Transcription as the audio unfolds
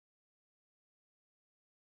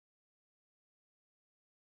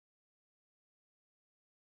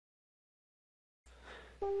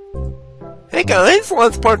Hey guys,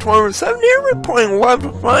 let's part 27 here. We're playing live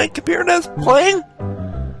with my computer desk playing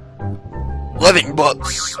Living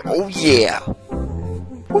Books. Oh yeah.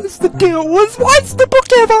 What's the deal? Why's the book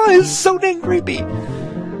have eyes? So dang creepy.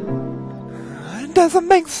 It doesn't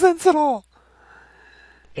make sense at all.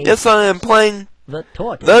 Yes, I am playing the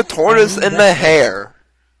tortoise and the hare.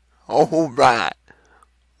 Oh right.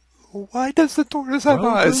 Why does the tortoise have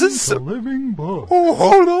eyes? This is a living book. Oh,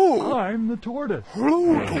 hello. I'm the tortoise.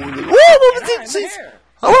 Hello, tortoise.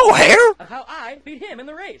 Oh, hello, hare. Of how I beat him in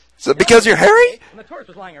the race. So because you're hairy? And the tortoise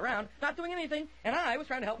was lying around, not doing anything, and I was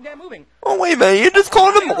trying to help him get moving. Oh, wait a minute. You just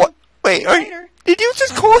called him... What? Wait, did you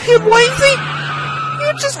just call him lazy?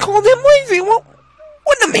 You just called him lazy. What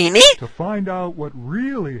a meanie. To find out what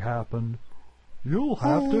really happened, you'll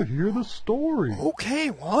have to hear the story. Okay,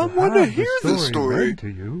 well, I want to hear the story. Read to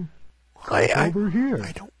you. Over here.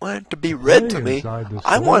 I don't want it to be read to me.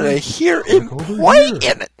 I want to hear him play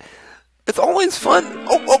in it. It's always fun.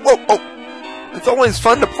 Oh. It's always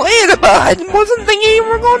fun to play in it, but I wasn't thinking you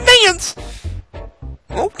were going to dance.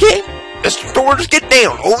 Okay. Mr. Tortoise, get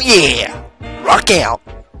down. Oh, yeah. Rock out.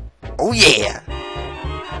 Oh, yeah.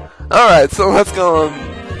 Alright, so let's go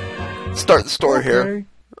start the story here.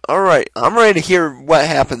 Alright, I'm ready to hear what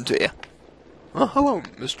happened to you. Oh, hello,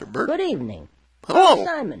 Mr. Bird. Good evening. Hello.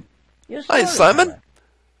 Simon. Hi, Simon.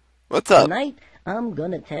 What's up? Tonight, I'm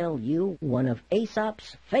gonna tell you one of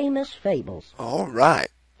Aesop's famous fables. All right.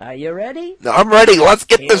 Are you ready? I'm ready. Let's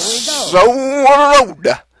get this show on the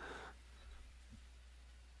road.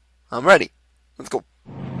 I'm ready. Let's go.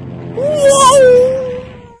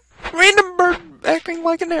 Whoa! Random bird acting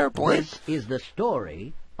like an airplane. This is the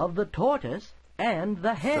story of the tortoise and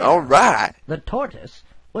the hare. All right. The tortoise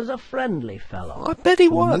was a friendly fellow. I bet he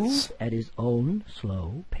who was. Moved at his own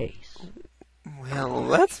slow pace. Well,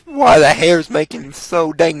 that's why the hare's making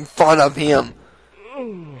so dang fun of him.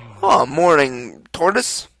 Oh, morning,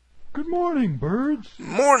 tortoise. Good morning, birds.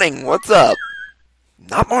 Morning, what's up?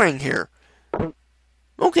 Not morning here.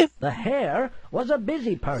 Okay. The hare was a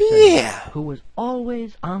busy person. Yeah. Who was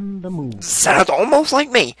always on the move. Sounds almost like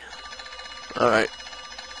me. Alright.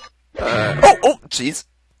 Oh, jeez.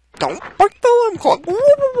 Don't bark the alarm clock.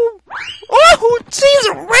 Oh, jeez,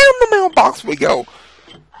 around the mailbox we go.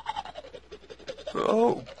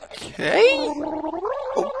 Okay.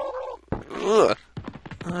 Oh.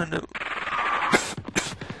 I know.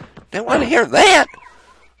 Don't want to hear that.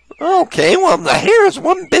 Okay, well, the hare is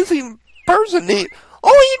one busy person.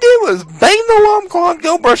 All he did was bang the alarm clock,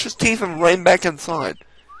 go brush his teeth, and run back inside.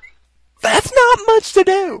 That's not much to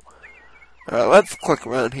do. Alright, let's click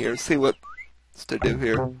around here and see what's to do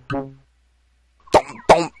here.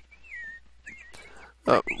 Don't.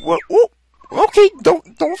 Whoa. Okay,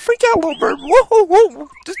 don't freak out, little bird. Whoa.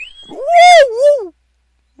 Just, whoa.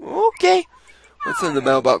 Okay. What's in the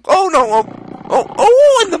mailbox? Oh, no.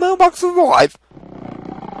 Oh, and the mailbox is alive.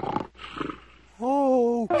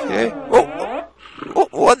 Okay. Oh,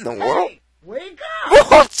 what in the world? Hey, wake up!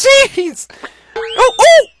 Oh, jeez.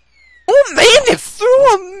 Oh, man, you threw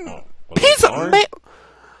a piece of mail.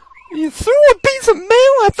 You threw a piece of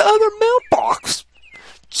mail at the other mailbox.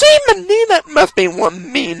 Jiminy, that must be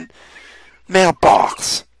one mean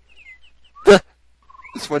mailbox.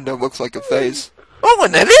 This window looks like a face. Oh,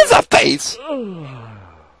 and it is a face.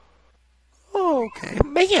 Okay,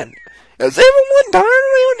 man. Is everyone dying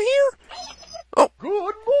around here? Oh.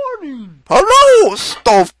 Good morning. Hello,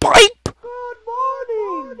 stovepipe. Good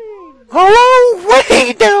morning. Hello,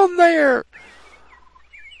 way down there.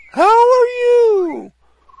 How are you?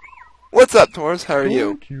 What's up, Tortoise? How are you?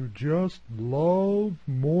 Don't you just love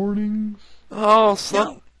mornings? Oh,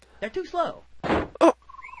 No, they're too slow. Oh.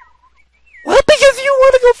 Well, because you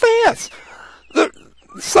want to go fast.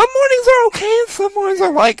 Some mornings are okay, and some mornings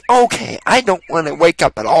are like, okay, I don't want to wake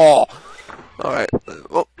up at all. Alright.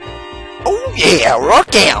 Oh, yeah,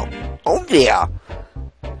 rock out. Oh, yeah.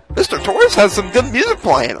 Mr. Tortoise has some good music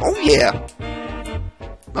playing. Oh, yeah.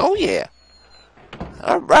 Oh, yeah.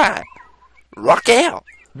 Alright. Rock out.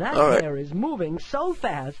 That hare is moving so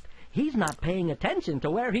fast, he's not paying attention to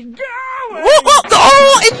where he's going.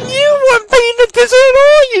 Oh, and you weren't paying attention at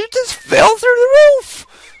all. You just fell through the roof.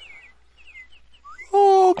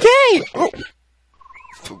 Okay. Oh.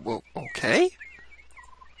 Okay.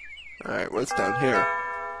 Alright, what's down here?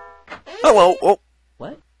 Hello. Oh.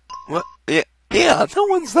 What? Yeah, no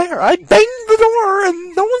one's there. I banged the door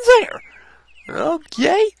and no one's there.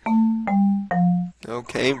 Okay.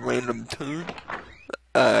 Okay, random tune.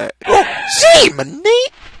 Oh, gee, Manny!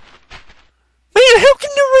 Man, how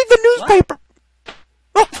can you read the newspaper?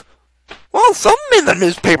 Oh, well, something in the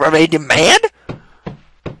newspaper made you mad.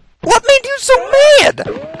 What made you so mad?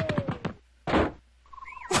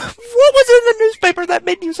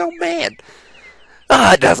 you so mad?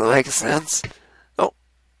 Ah, it doesn't make sense. Oh.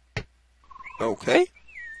 Okay.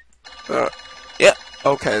 Yeah,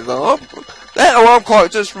 okay, that alarm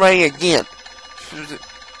clock just rang again.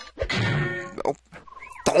 Oh,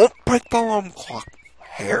 don't break the alarm clock,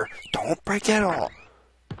 Hare. Don't break it at all.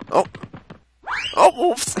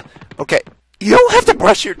 Oh, oops. Okay, you don't have to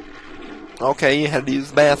brush your... Okay, you had to use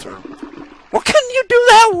the bathroom. Well, couldn't you do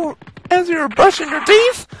that as you were brushing your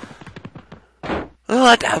teeth?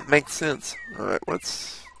 Well, that makes sense. Alright,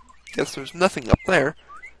 guess there's nothing up there.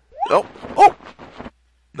 Oh!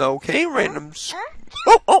 Okay, random...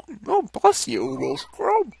 Oh, bless you, little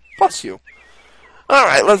squirrel. Bless you.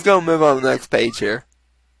 Alright, let's go move on to the next page here.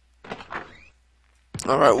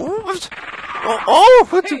 Alright,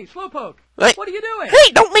 Hey, Slowpoke! Hey. What are you doing?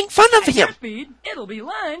 Hey, don't make fun of At your him! speed, it'll be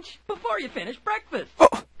lunch before you finish breakfast.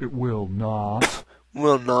 Oh, It will not.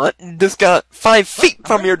 will not. You just got 5 feet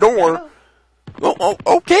from your door. Oh,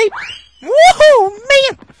 okay. Whoa,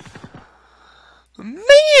 man!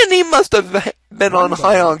 He must have been on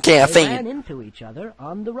high on They ran caffeine. into each other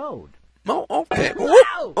on the road. Oh, okay.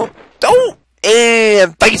 Oh,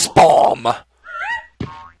 and face bomb.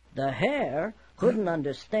 The hare couldn't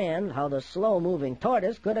understand how the slow-moving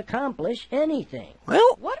tortoise could accomplish anything.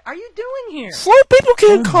 Well, What are you doing here? slow people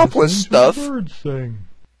can I'm accomplish listening to the stuff. birds sing.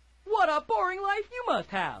 What a boring life you must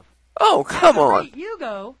have. Oh, come At the on. rate you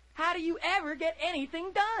go, how do you ever get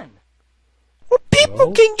anything done? Well, people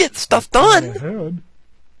Well, can get stuff Plan done. ahead,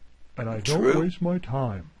 and I don't True. waste my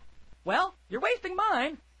time. Well, you're wasting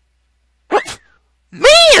mine.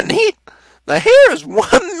 Man, the hare is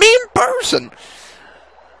one mean person.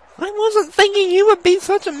 I wasn't thinking you would be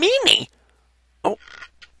such a meanie. Oh,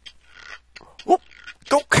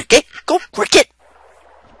 go cricket, go cricket.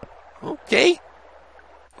 Okay.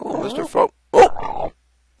 Oh, Mr. Folk. Oh,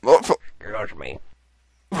 Excuse me.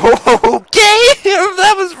 okay.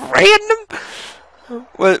 That was random.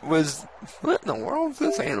 What in the world is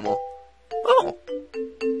this animal? Oh.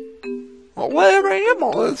 Well, whatever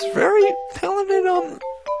animal is very talented on...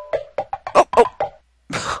 Oh.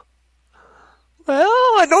 Well,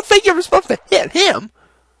 I don't think you were supposed to hit him.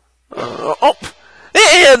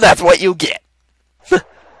 And that's what you get.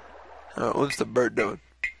 What's the bird doing?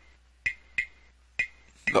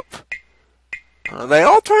 Nope. Are they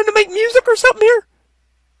all trying to make music or something here?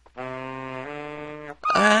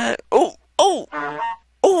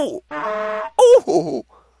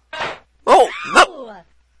 No.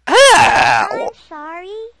 I'm sorry.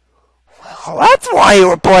 Well, that's why you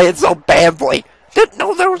were playing so badly. Didn't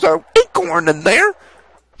know there was an acorn in there.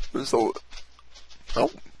 So,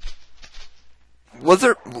 was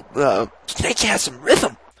there? Snake has some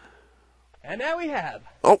rhythm. And now we have,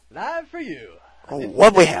 live for you,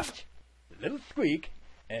 What we have? the little squeak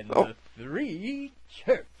and Oh. the 3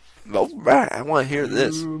 chirps. All right, I want to hear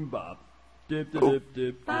this. Boom, bop. Dip, dip, dip,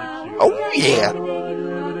 dip, dip, Oh yeah.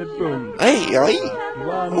 boom. Hey.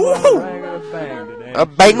 One, Woo-hoo. bang, a bang, A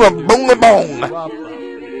bang, a boom, a bong.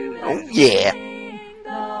 Oh yeah.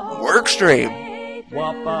 Work stream.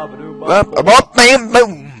 Bop, bam,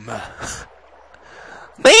 boom.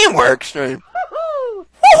 Man, work stream. Woohoo!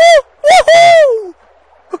 Woohoo!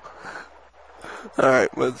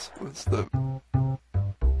 Alright, what's the...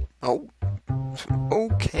 Oh.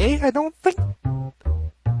 Okay, I don't think...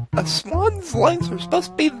 A swan's legs are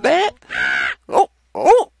supposed to be that. Oh.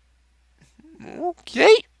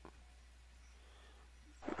 Okay.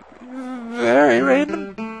 Very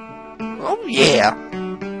random. Oh, yeah.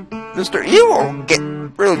 Mr. Ewell get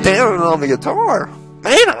real down on the guitar.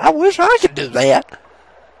 Man, I wish I could do that.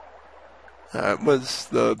 Was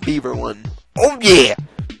the beaver one. Oh, yeah.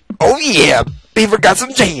 Oh, yeah. Beaver got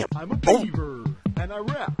some jam. I'm a beaver, and I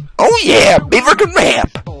rap. Oh, yeah. Beaver can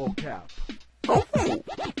rap. All cap. Oh,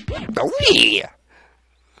 yeah.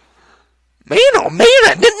 Man, oh, man,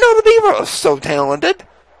 I didn't know the beaver was so talented.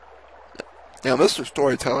 Now, Mr.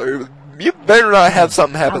 Storyteller, you better not have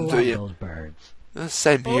something happen I to love you. those birds.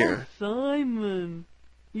 Same here. Simon,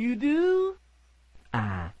 you do?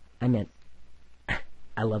 I meant,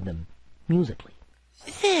 I love them musically.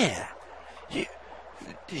 Yeah. You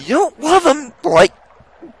don't love them like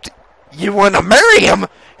you want to marry them.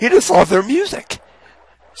 You just love their music.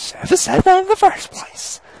 Should have said that in the first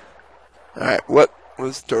place. Alright, what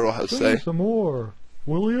was Turtle House Sing say? some more,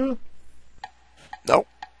 will ya? Nope.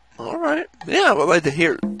 Alright. Yeah, I would like to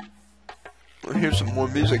hear some more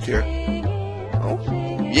music here. Oh,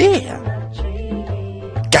 yeah.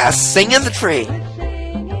 Guys sing in the tree.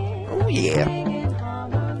 Oh, yeah.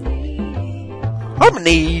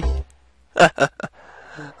 Harmony.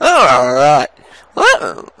 Alright.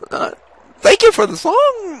 Well, thank you for the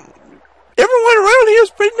song. Everyone around here is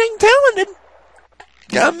pretty dang talented.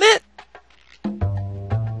 Gotta admit.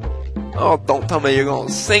 Oh, don't tell me you're gonna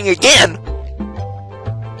sing again.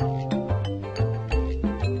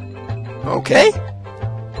 Okay.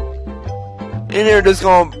 And they're just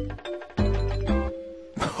gonna...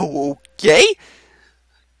 Okay.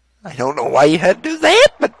 I don't know why you had to do that,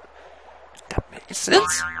 but that makes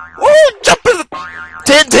sense. Whoa, jump in the...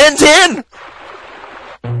 10, 10,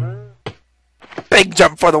 10! Big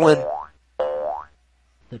jump for the win.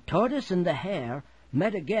 The tortoise and the hare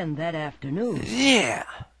met again that afternoon. Yeah.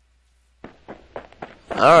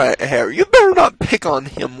 Alright, hare, you better not pick on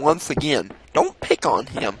him once again. Don't pick on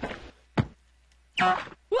him.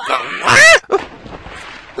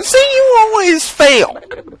 See, you always fail.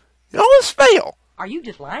 You always fail. Are you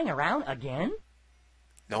just lying around again?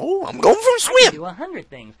 No, I'm going for a I swim. can do 100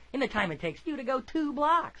 things in the time it takes you to go 2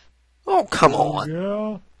 blocks. Oh, come on.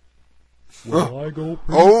 Yeah? Well, I go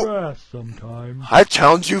pretty fast sometimes. I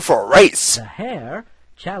challenge you for a race. The hare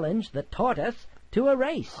challenged the tortoise to a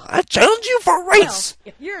race. I challenge you for a race.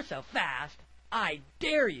 Well, if you're so fast, I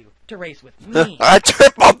dare you to race with me. I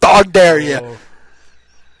triple dog dare you.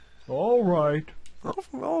 All right.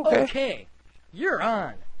 Oh, okay. Okay, you're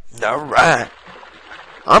on. Alright.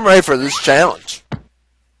 I'm ready for this challenge.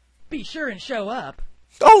 Be sure and show up.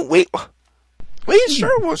 Oh, wait. We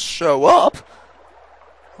sure will show up.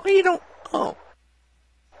 Well, you don't... Oh.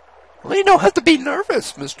 Well, you don't have to be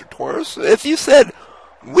nervous, Mr. Tortoise. If you said,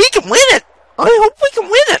 we can win it, I hope we can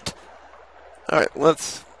win it. Alright,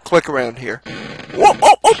 let's click around here. Whoa,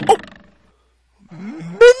 oh, oh, oh.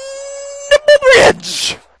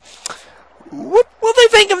 Bridge. What will they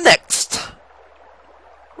think of next?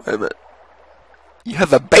 Wait a minute. You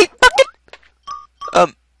have a bait bucket?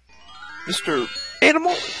 Mr.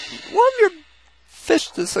 Animal, one of your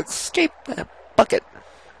fish just escaped that bucket.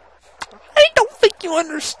 I don't think you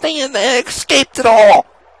understand that escaped at all.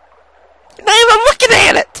 You're not even looking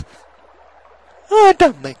at it. Oh, it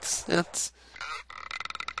doesn't make sense.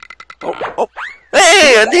 Oh, oh.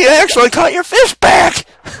 Hey, and you actually caught your fish back.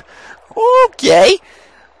 Okay.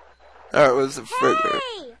 Alright, what's the further?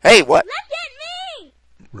 Hey, what? Look at me!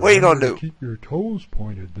 What are you gonna do? Keep your toes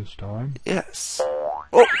pointed this time. Yes.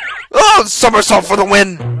 Oh, somersault for the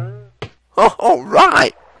win. Oh, all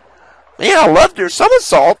right. Man, I loved your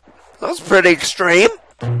somersault. That was pretty extreme.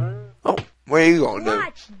 Oh, what are you gonna do?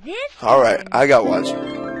 Watch this. All right, I got watch.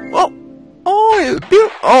 Oh, it's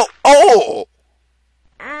beautiful. Oh.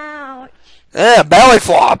 Ouch. Yeah, belly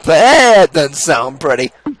flop. That doesn't sound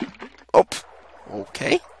pretty. Oh,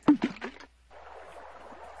 okay.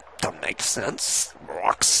 That makes sense.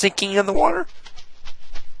 Rock sinking in the water.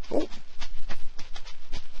 Oh.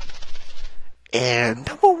 And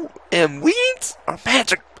weeds are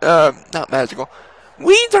not magical.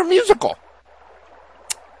 Weeds are musical.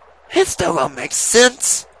 It still don't make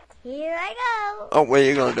sense. Here I go. Oh, what are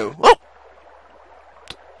you gonna do? Oh!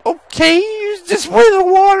 Okay, you just went in the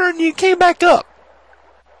water and you came back up.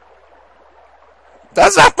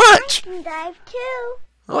 That's not much. I can dive too.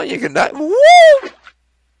 Oh, you can dive. Woo!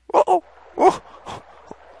 Uh-oh. Oh.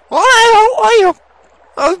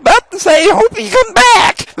 I was about to say, hope you come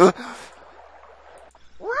back.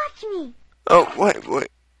 Watch me. Oh, wait.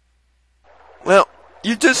 Well,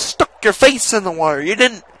 you just stuck your face in the water. You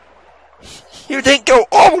didn't go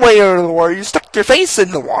all the way under the water. You stuck your face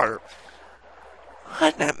in the water.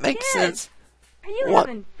 That makes sense. Are you What?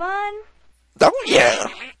 having fun? Oh, yeah.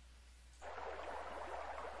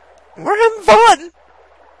 We're having fun.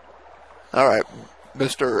 All right,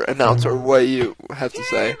 Mr. Announcer, what do you have to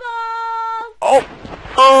say?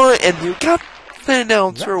 Oh, and you got the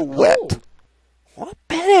announcer wet. What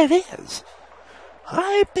bet it is?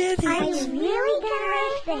 I bet Are it you is. really gonna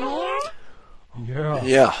race the hare? Yeah,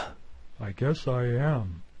 Yeah. I guess I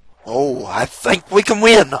am. Oh, I think we can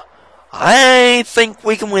win. I think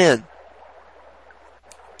we can win.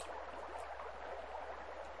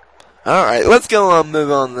 Alright, let's go on,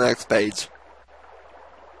 move on to the next page.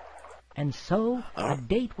 And so a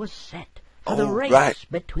date was set for the race right.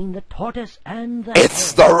 between the tortoise and the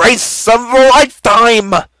It's hare. the race of a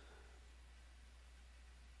lifetime!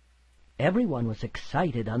 Everyone was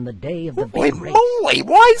excited on the day of the Holy big race. moly,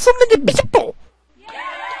 why so many people?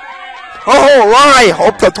 Oh, I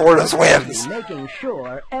hope the tortoise wins. Making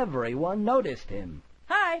sure everyone noticed him.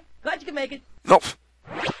 Hi, glad you could make it. Nope.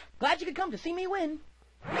 Glad you could come to see me win.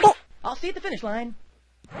 Oh, I'll see you at the finish line.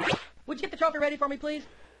 Would you get the trophy ready for me, please?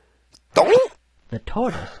 don't. The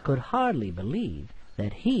tortoise could hardly believe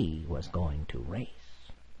that he was going to race.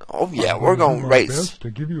 Oh, yeah, we're going to Do my race. best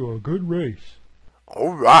to give you a good race.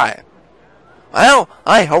 Alright. Well,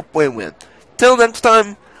 I hope we win. Till next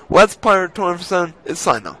time, Let's Play 24/7 is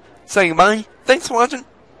sign off. Saying goodbye. Thanks for watching.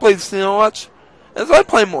 Please stay on watch. as I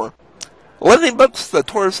play more. 11 books, The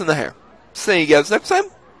Tortoise and the Hare. See you guys next time.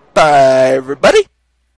 Bye, everybody.